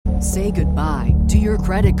Say goodbye to your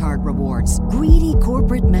credit card rewards. Greedy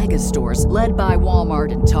corporate mega stores, led by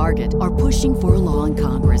Walmart and Target, are pushing for a law in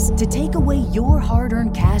Congress to take away your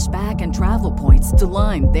hard-earned cash back and travel points to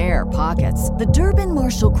line their pockets. The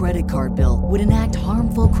Durbin-Marshall credit card bill would enact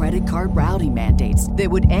harmful credit card routing mandates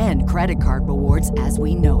that would end credit card rewards as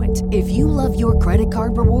we know it. If you love your credit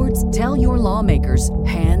card rewards, tell your lawmakers,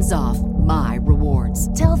 hands off my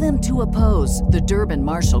rewards. Tell them to oppose the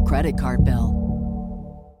Durbin-Marshall credit card bill.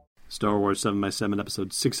 Star Wars 7x7,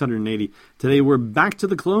 episode 680. Today we're back to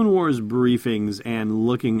the Clone Wars briefings and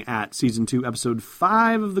looking at Season 2, Episode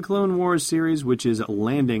 5 of the Clone Wars series, which is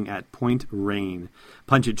Landing at Point Rain.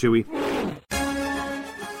 Punch it, Chewie.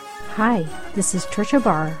 Hi, this is Trisha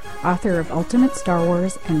Barr, author of Ultimate Star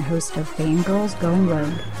Wars and host of Fangirls Going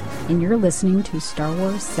Rogue, and you're listening to Star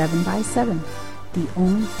Wars 7x7, the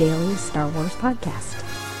only daily Star Wars podcast.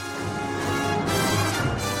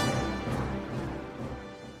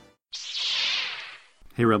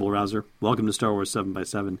 Hey Rebel Rouser, welcome to Star Wars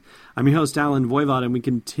 7x7. I'm your host Alan Voivod, and we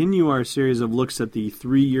continue our series of looks at the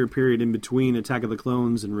 3-year period in between Attack of the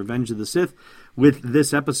Clones and Revenge of the Sith with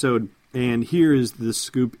this episode, and here is the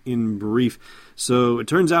scoop in brief. So it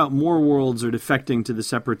turns out more worlds are defecting to the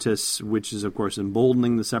Separatists, which is of course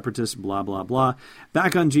emboldening the Separatists, blah blah blah.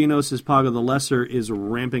 Back on Geonosis, Paga the Lesser is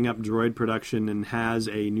ramping up droid production and has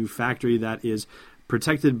a new factory that is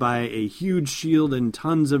protected by a huge shield and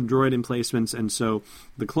tons of droid emplacements, and so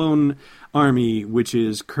the clone army, which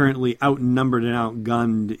is currently outnumbered and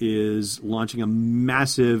outgunned, is launching a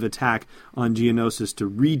massive attack on Geonosis to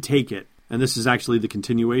retake it. And this is actually the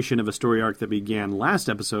continuation of a story arc that began last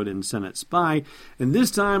episode in Senate Spy, and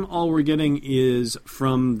this time all we're getting is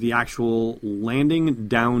from the actual landing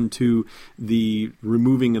down to the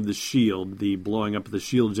removing of the shield, the blowing up of the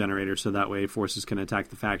shield generator, so that way forces can attack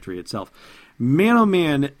the factory itself. Man, oh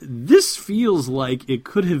man, this feels like it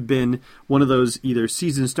could have been one of those either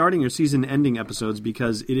season starting or season ending episodes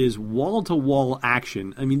because it is wall-to-wall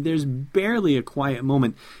action. I mean, there's barely a quiet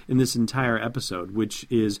moment in this entire episode, which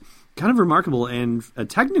is kind of remarkable and a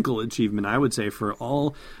technical achievement, I would say, for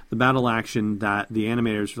all the battle action that the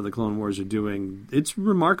animators for the Clone Wars are doing. It's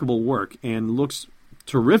remarkable work and looks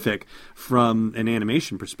terrific from an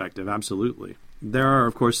animation perspective, absolutely. There are,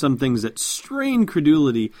 of course, some things that strain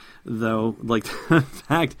credulity, though, like the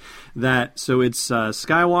fact that, so it's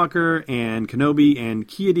Skywalker and Kenobi and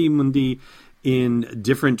Ki-Adi-Mundi in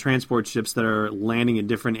different transport ships that are landing in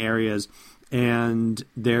different areas, and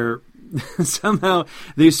they're somehow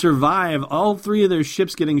they survive all three of their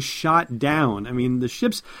ships getting shot down. I mean, the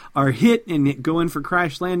ships are hit and go in for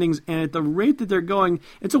crash landings, and at the rate that they're going,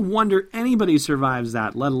 it's a wonder anybody survives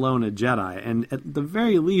that, let alone a Jedi. And at the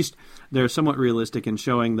very least, they're somewhat realistic in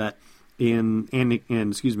showing that in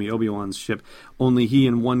Obi-Wan's ship, only he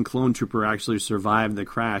and one clone trooper actually survived the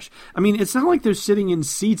crash. I mean, it's not like they're sitting in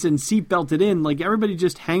seats and seat belted in, like everybody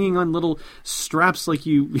just hanging on little straps like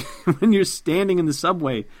you when you're standing in the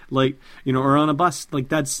subway, like, you know, or on a bus. Like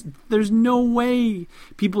there's no way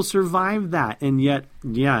people survive that. And yet,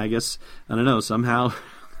 yeah, I guess, I don't know, somehow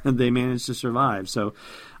they managed to survive. So,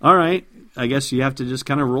 all right, I guess you have to just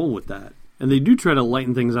kind of roll with that. And they do try to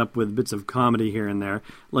lighten things up with bits of comedy here and there,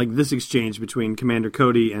 like this exchange between Commander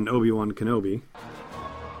Cody and Obi-Wan Kenobi.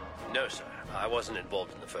 No, sir. I wasn't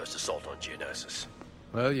involved in the first assault on Geonosis.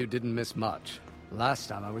 Well, you didn't miss much. Last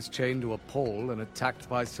time I was chained to a pole and attacked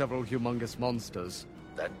by several humongous monsters.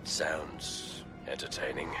 That sounds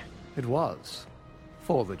entertaining. It was.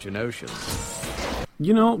 For the Geonosians.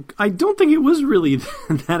 You know, I don't think it was really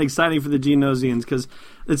that exciting for the Geonosians, because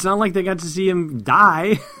it's not like they got to see him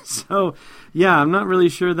die. So, yeah, I'm not really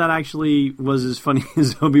sure that actually was as funny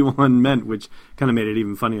as Obi-Wan meant, which kind of made it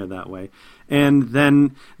even funnier that way. And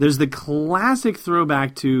then there's the classic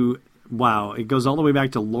throwback to, wow, it goes all the way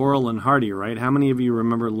back to Laurel and Hardy, right? How many of you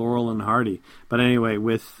remember Laurel and Hardy? But anyway,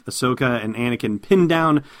 with Ahsoka and Anakin pinned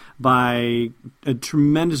down by a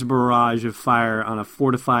tremendous barrage of fire on a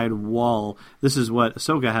fortified wall, this is what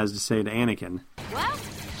Ahsoka has to say to Anakin. Well,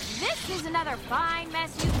 this is another fine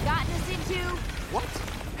mess you've gotten us into. What?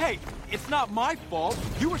 Hey, it's not my fault.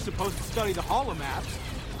 You were supposed to study the holomaps.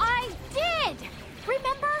 I did!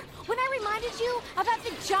 Remember when I reminded you about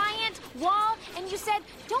the giant wall and you said,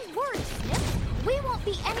 don't worry, Smith, we won't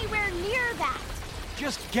be anywhere near that.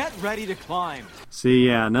 Just get ready to climb. See,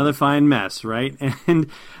 yeah, another fine mess, right? And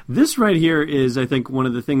this right here is, I think, one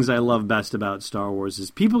of the things I love best about Star Wars is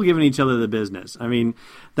people giving each other the business. I mean,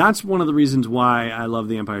 that's one of the reasons why I love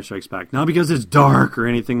The Empire Strikes Back. Not because it's dark or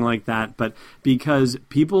anything like that, but because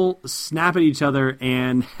people snap at each other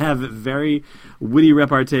and have very witty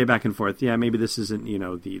repartee back and forth. Yeah, maybe this isn't,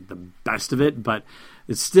 the best of it, but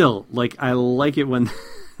it's still, like, I like it when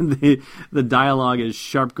the dialogue is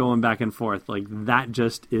sharp going back and forth. Like, that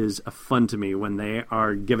just is fun to me when they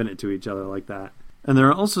are giving it to each other like that. And there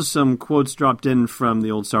are also some quotes dropped in from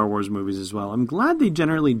the old Star Wars movies as well. I'm glad they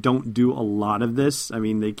generally don't do a lot of this. I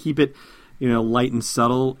mean, they keep it, light and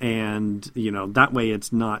subtle, and, that way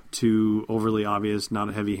it's not too overly obvious,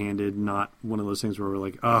 not heavy-handed, not one of those things where we're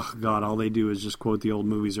like, oh, God, all they do is just quote the old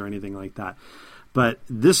movies or anything like that. But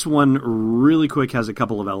this one, really quick, has a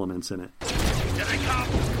couple of elements in it.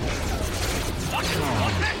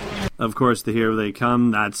 Of course, the Here They Come,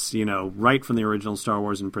 that's, right from the original Star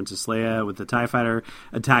Wars and Princess Leia with the TIE Fighter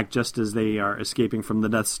attack just as they are escaping from the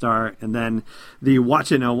Death Star. And then the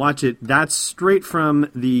Watch It, Now Watch It, that's straight from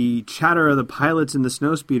the chatter of the pilots and the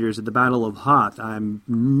snowspeeders at the Battle of Hoth. I'm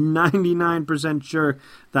 99% sure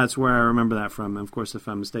that's where I remember that from. And of course, if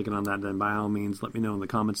I'm mistaken on that, then by all means, let me know in the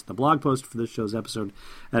comments of the blog post for this show's episode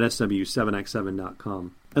at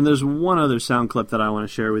sw7x7.com. And there's one other sound clip that I want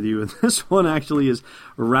to share with you, and this one actually is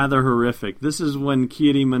rather horrific. This is when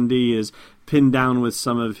Ki-Adi-Mundi is pinned down with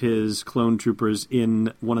some of his clone troopers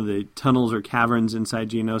in one of the tunnels or caverns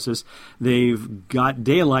inside Geonosis. They've got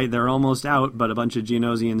daylight, they're almost out, but a bunch of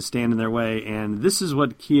Geonosians stand in their way, and this is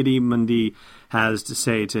what Ki-Adi-Mundi has to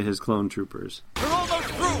say to his clone troopers. We're almost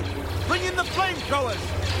through! Bring in the flamethrowers!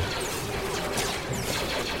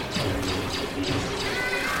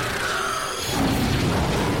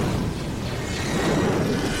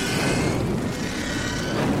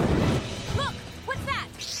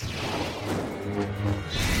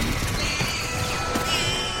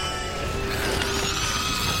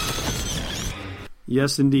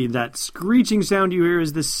 Yes, indeed. That screeching sound you hear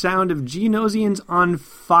is the sound of Geonosians on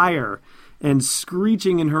fire and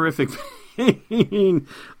screeching in horrific pain.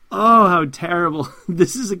 Oh, how terrible.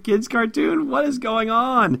 This is a kid's cartoon. What is going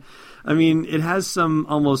on? I mean, it has some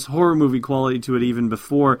almost horror movie quality to it even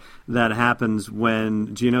before that happens,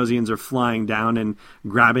 when Geonosians are flying down and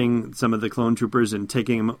grabbing some of the clone troopers and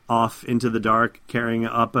taking them off into the dark, carrying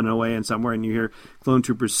up and away and somewhere, and you hear clone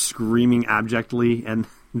troopers screaming abjectly, and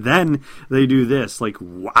then they do this. Like,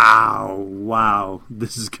 wow,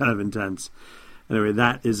 this is kind of intense. Anyway,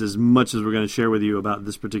 that is as much as we're going to share with you about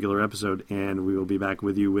this particular episode, and we will be back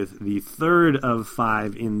with you with the third of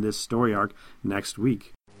 5 in this story arc next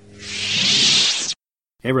week.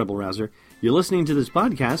 Hey, Rebel Rouser. You're listening to this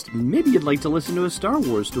podcast. Maybe you'd like to listen to a Star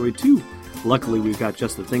Wars story, too. Luckily, we've got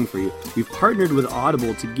just the thing for you. We've partnered with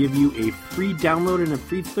Audible to give you a free download and a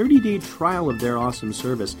free 30-day trial of their awesome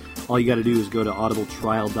service. All you got to do is go to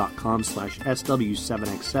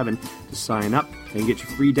audibletrial.com/SW7x7 to sign up and get your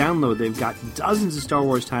free download. They've got dozens of Star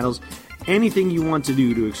Wars titles, anything you want to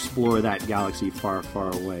do to explore that galaxy far,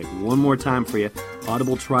 far away. One more time for you,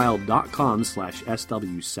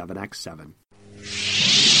 audibletrial.com/SW7x7.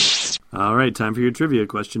 All right, time for your trivia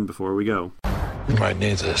question before we go. You might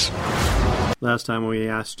need this. Last time we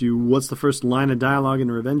asked you, what's the first line of dialogue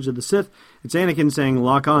in Revenge of the Sith? It's Anakin saying,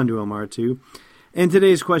 lock on to him, R2. And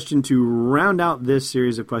today's question, to round out this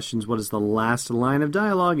series of questions, what is the last line of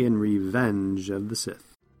dialogue in Revenge of the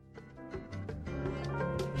Sith?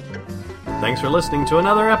 Thanks for listening to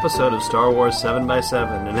another episode of Star Wars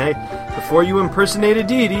 7x7. And hey, before you impersonate a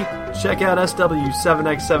deity, check out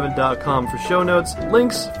SW7x7.com for show notes,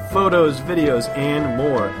 links, photos, videos, and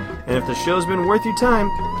more. And if the show's been worth your time,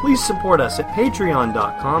 please support us at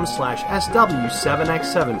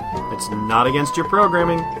patreon.com/SW7x7. It's not against your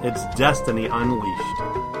programming, it's Destiny Unleashed.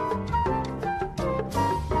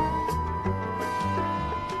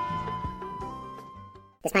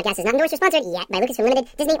 This podcast is not endorsed or sponsored yet by Lucasfilm Limited,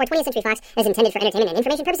 Disney, or 20th Century Fox. It is intended for entertainment and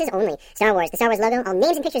information purposes only. Star Wars, the Star Wars logo, all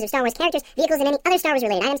names and pictures of Star Wars characters, vehicles, and any other Star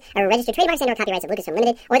Wars-related items are registered trademarks and/or copyrights of Lucasfilm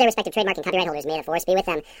Limited or their respective trademark and copyright holders. May the Force be with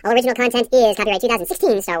them. All original content is copyright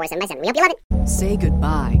 2016 Star Wars 7x7. We hope you love it. Say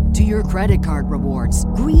goodbye to your credit card rewards.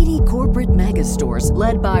 Greedy corporate mega stores,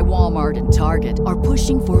 led by Walmart and Target, are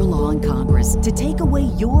pushing for a law in Congress to take away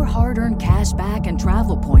your hard-earned cash back and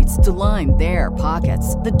travel points to line their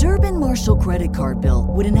pockets. The Durbin-Marshall credit card bill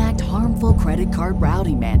would enact harmful credit card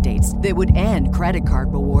routing mandates that would end credit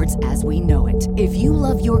card rewards as we know it. If you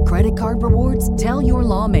love your credit card rewards, tell your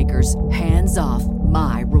lawmakers, hands off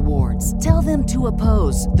my rewards. Tell them to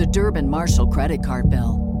oppose the Durbin-Marshall credit card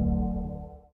bill.